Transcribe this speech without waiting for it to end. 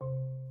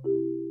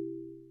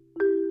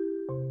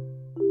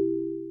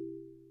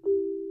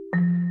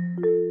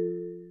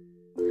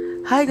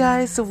Hi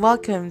guys, so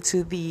welcome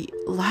to the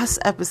last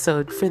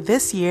episode for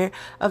this year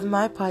of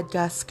my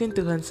podcast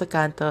Kwentuhan sa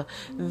Kanto.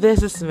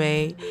 This is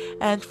May,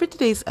 and for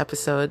today's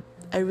episode,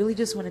 I really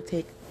just want to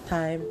take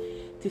time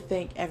to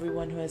thank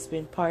everyone who has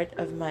been part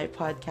of my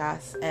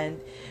podcast and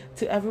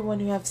to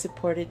everyone who have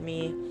supported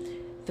me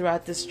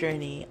throughout this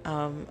journey.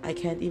 I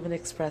can't even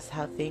express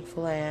how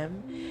thankful I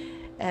am,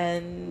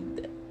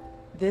 and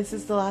this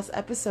is the last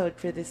episode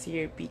for this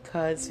year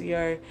because we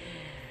are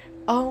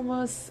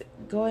almost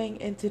going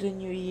into the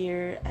new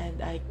year,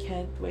 and I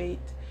can't wait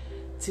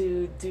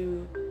to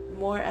do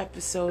more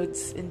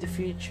episodes in the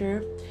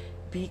future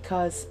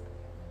because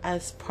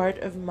as part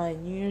of my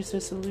New Year's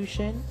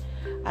resolution,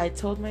 I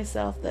told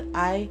myself that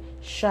I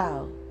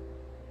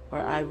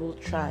will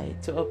try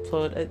to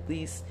upload at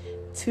least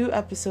 2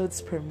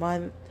 episodes per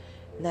month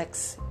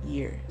next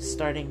year,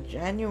 starting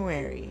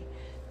January.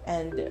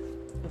 And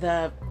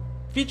the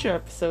future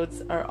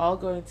episodes are all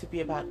going to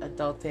be about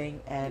adulting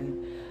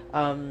and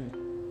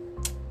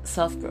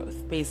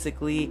self-growth,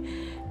 basically.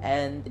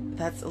 And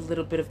that's a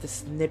little bit of the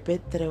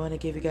snippet that I want to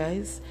give you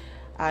guys.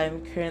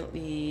 I'm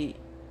currently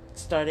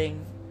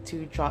starting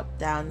to jot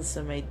down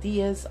some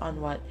ideas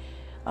on what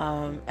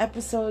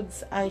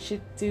episodes I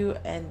should do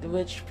and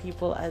which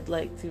people I'd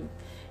like to,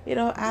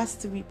 ask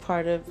to be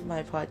part of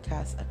my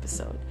podcast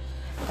episode.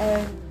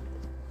 And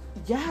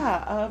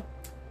yeah,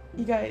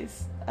 you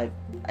guys, I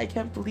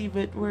can't believe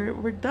it.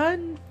 We're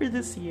done for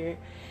this year,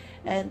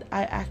 and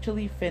I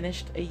actually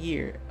finished a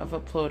year of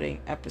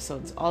uploading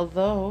episodes.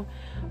 Although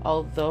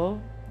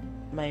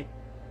my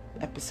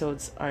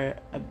episodes are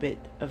a bit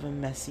of a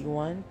messy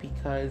one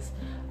because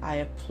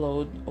I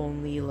upload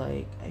only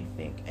I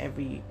think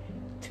every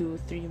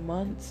 2-3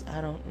 months.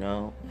 I don't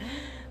know.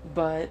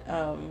 But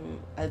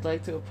I'd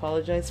like to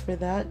apologize for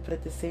that. But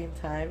at the same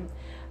time,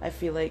 I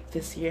feel like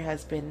this year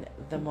has been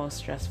the most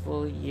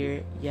stressful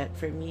year yet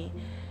for me.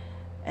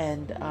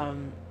 And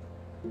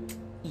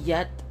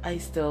yet I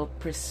still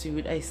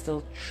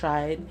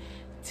tried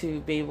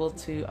to be able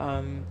to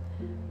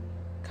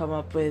come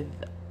up with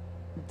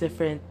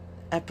different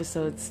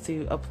episodes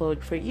to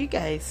upload for you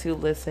guys who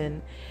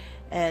listen,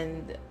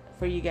 and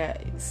for you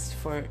guys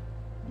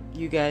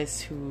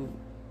who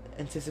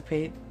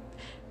anticipate.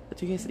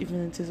 Do you guys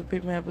even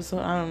anticipate my episode?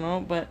 I don't know,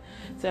 but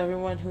to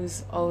everyone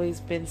who's always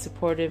been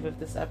supportive of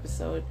this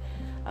episode,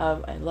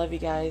 I love you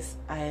guys,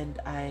 and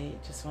I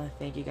just want to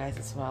thank you guys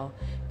as well,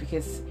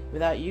 because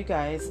without you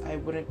guys, I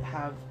wouldn't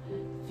have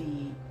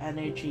the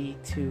energy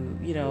to,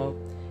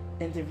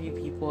 interview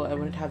people. I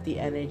wouldn't have the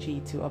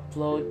energy to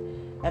upload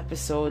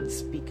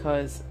episodes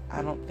because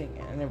I don't think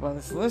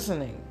anyone's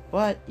listening.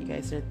 But you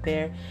guys are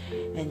there,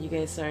 and you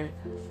guys are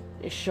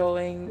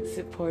showing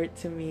support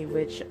to me,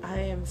 which I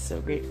am so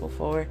grateful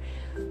for.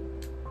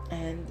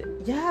 And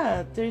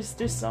yeah, there's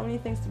so many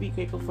things to be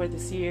grateful for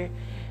this year.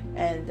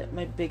 And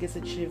my biggest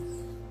oh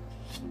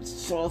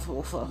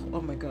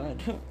my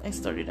god, I'm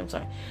sorry.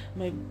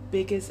 My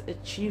biggest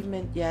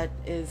achievement yet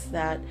is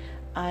that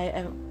I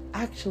am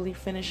actually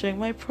finishing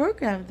my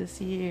program this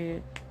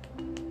year.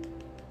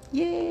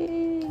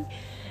 Yay!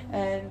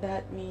 And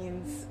that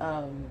means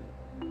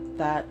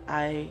that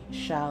I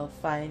shall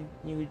find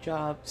new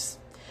jobs,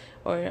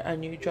 or a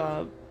new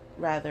job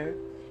rather,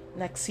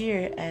 next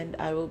year, and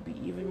I will be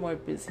even more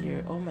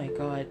busier. Oh my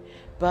god.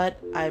 But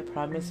I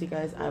promise you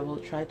guys, I will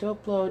try to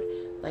upload,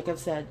 like I've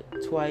said,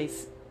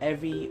 twice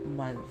every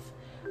month.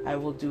 I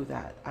will do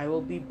that. I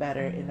will be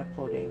better in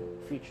uploading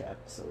future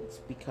episodes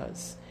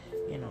because,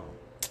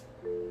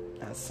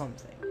 that's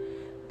something.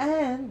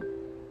 And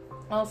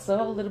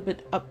also a little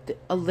bit of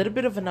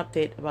an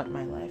update about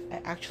my life.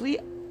 I actually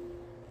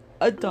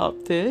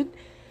adopted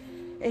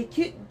a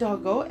cute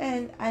doggo,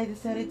 and I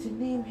decided to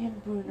name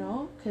him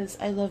Bruno because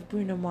I love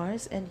Bruno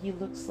Mars, and he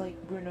looks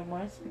like Bruno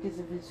Mars because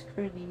of his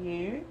curly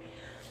hair.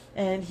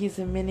 And he's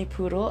a mini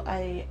poodle.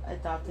 I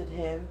adopted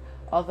him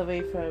all the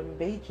way from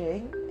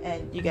Beijing.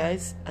 And you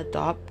guys,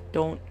 adopt,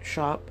 don't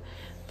shop.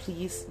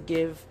 Please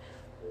give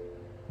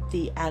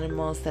the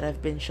animals that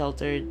have been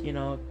sheltered,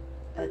 a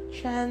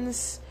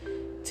chance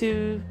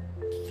to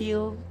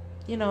feel,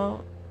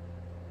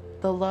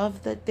 the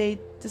love that they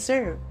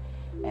deserve.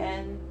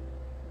 And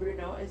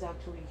Bruno is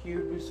actually here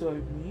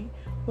beside me.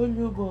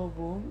 Hello,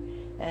 Babu.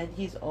 And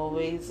he's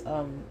always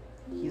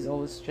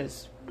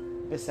just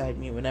beside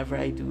me whenever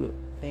I do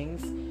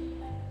things.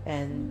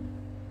 And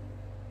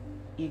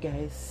you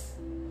guys,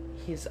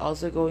 he's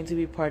also going to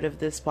be part of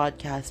this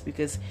podcast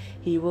because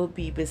he will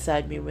be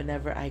beside me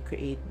whenever I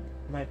create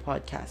my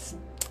podcast,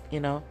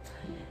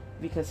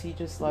 because he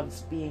just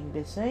loves being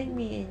beside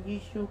me, and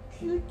he's so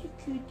cute.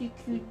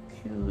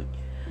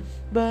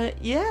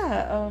 But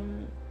yeah,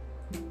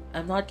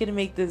 I'm not gonna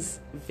make this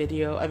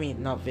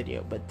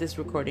this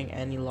recording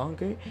any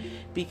longer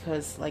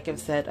because, like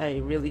I've said, I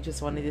really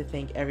just wanted to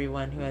thank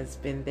everyone who has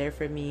been there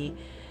for me,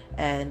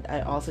 and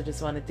I also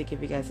just wanted to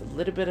give you guys a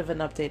little bit of an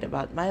update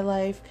about my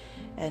life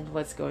and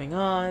what's going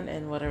on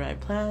and what are my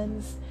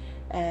plans.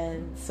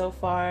 And so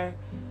far,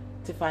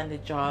 to find a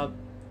job,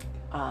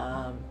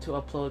 to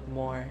upload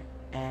more,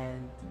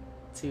 and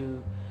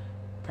to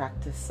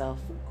practice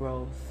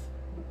self-growth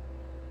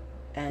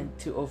and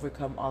to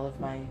overcome all of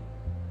my,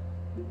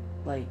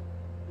 like,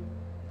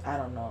 I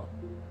don't know,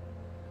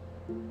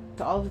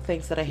 to all the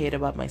things that I hate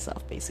about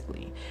myself,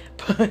 basically.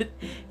 But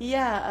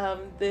yeah,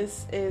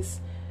 this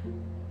is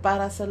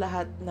para sa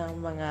lahat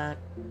ng mga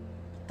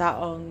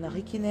taong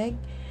nakikinig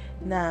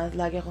na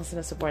lagi akong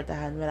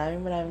sinusuportahan.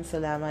 Maraming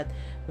salamat.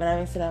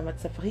 Maraming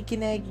salamat sa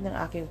pakikinig ng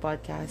aking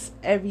podcast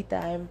every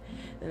time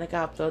na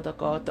naka-upload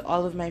ako. To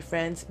all of my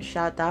friends,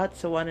 shout out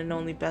sa one and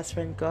only best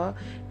friend ko,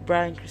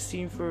 Brian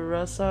Christine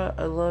Ferrosa.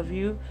 I love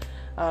you.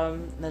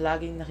 Na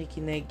laging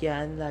nakikinig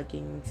yan,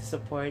 laging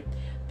support.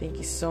 Thank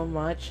you so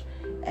much.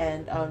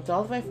 And to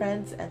all of my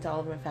friends and to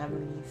all of my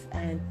families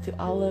and to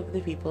all of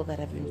the people that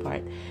have been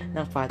part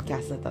ng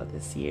podcast na to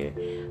this year.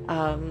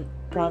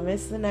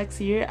 Promise the next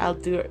year I'll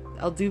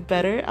do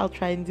better. I'll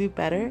try and do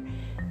better.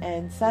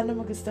 And sana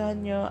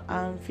magustuhan nyo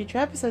ang future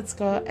episodes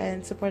ko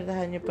and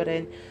supportahan nyo pa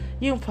rin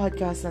yung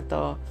podcast na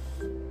to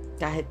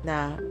kahit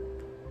na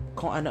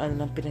kung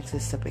ano-ano ng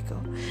pinagsasabi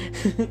ko.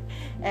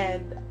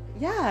 And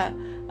yeah,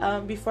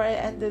 before I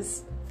end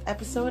this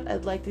episode,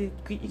 I'd like to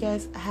greet you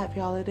guys happy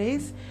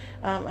holidays.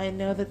 I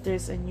know that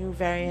there's a new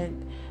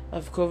variant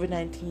of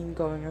COVID-19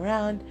 going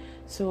around,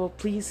 so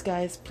please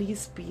guys,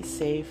 please be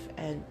safe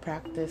and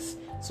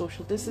practice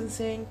social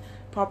distancing,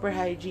 proper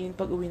hygiene.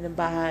 Pag uwi ng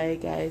bahay,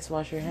 guys,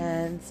 wash your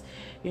hands,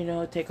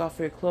 take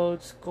off your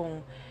clothes.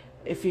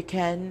 If you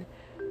can,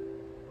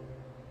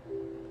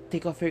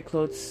 take off your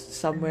clothes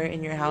somewhere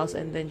in your house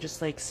and then just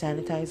like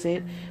sanitize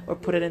it or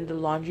put it in the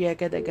laundry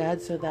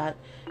agad so that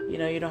you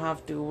don't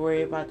have to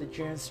worry about the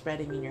germs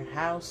spreading in your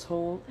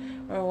household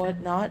or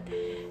whatnot.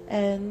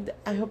 And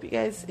I hope you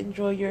guys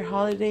enjoy your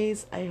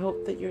holidays. I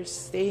hope that you're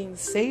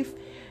staying safe,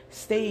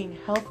 staying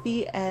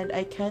healthy, and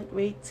I can't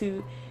wait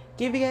to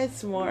give you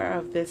guys more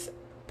of this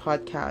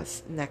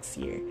podcast next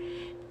year.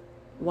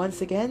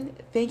 Once again,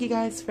 thank you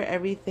guys for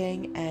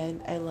everything,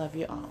 and I love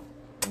you all.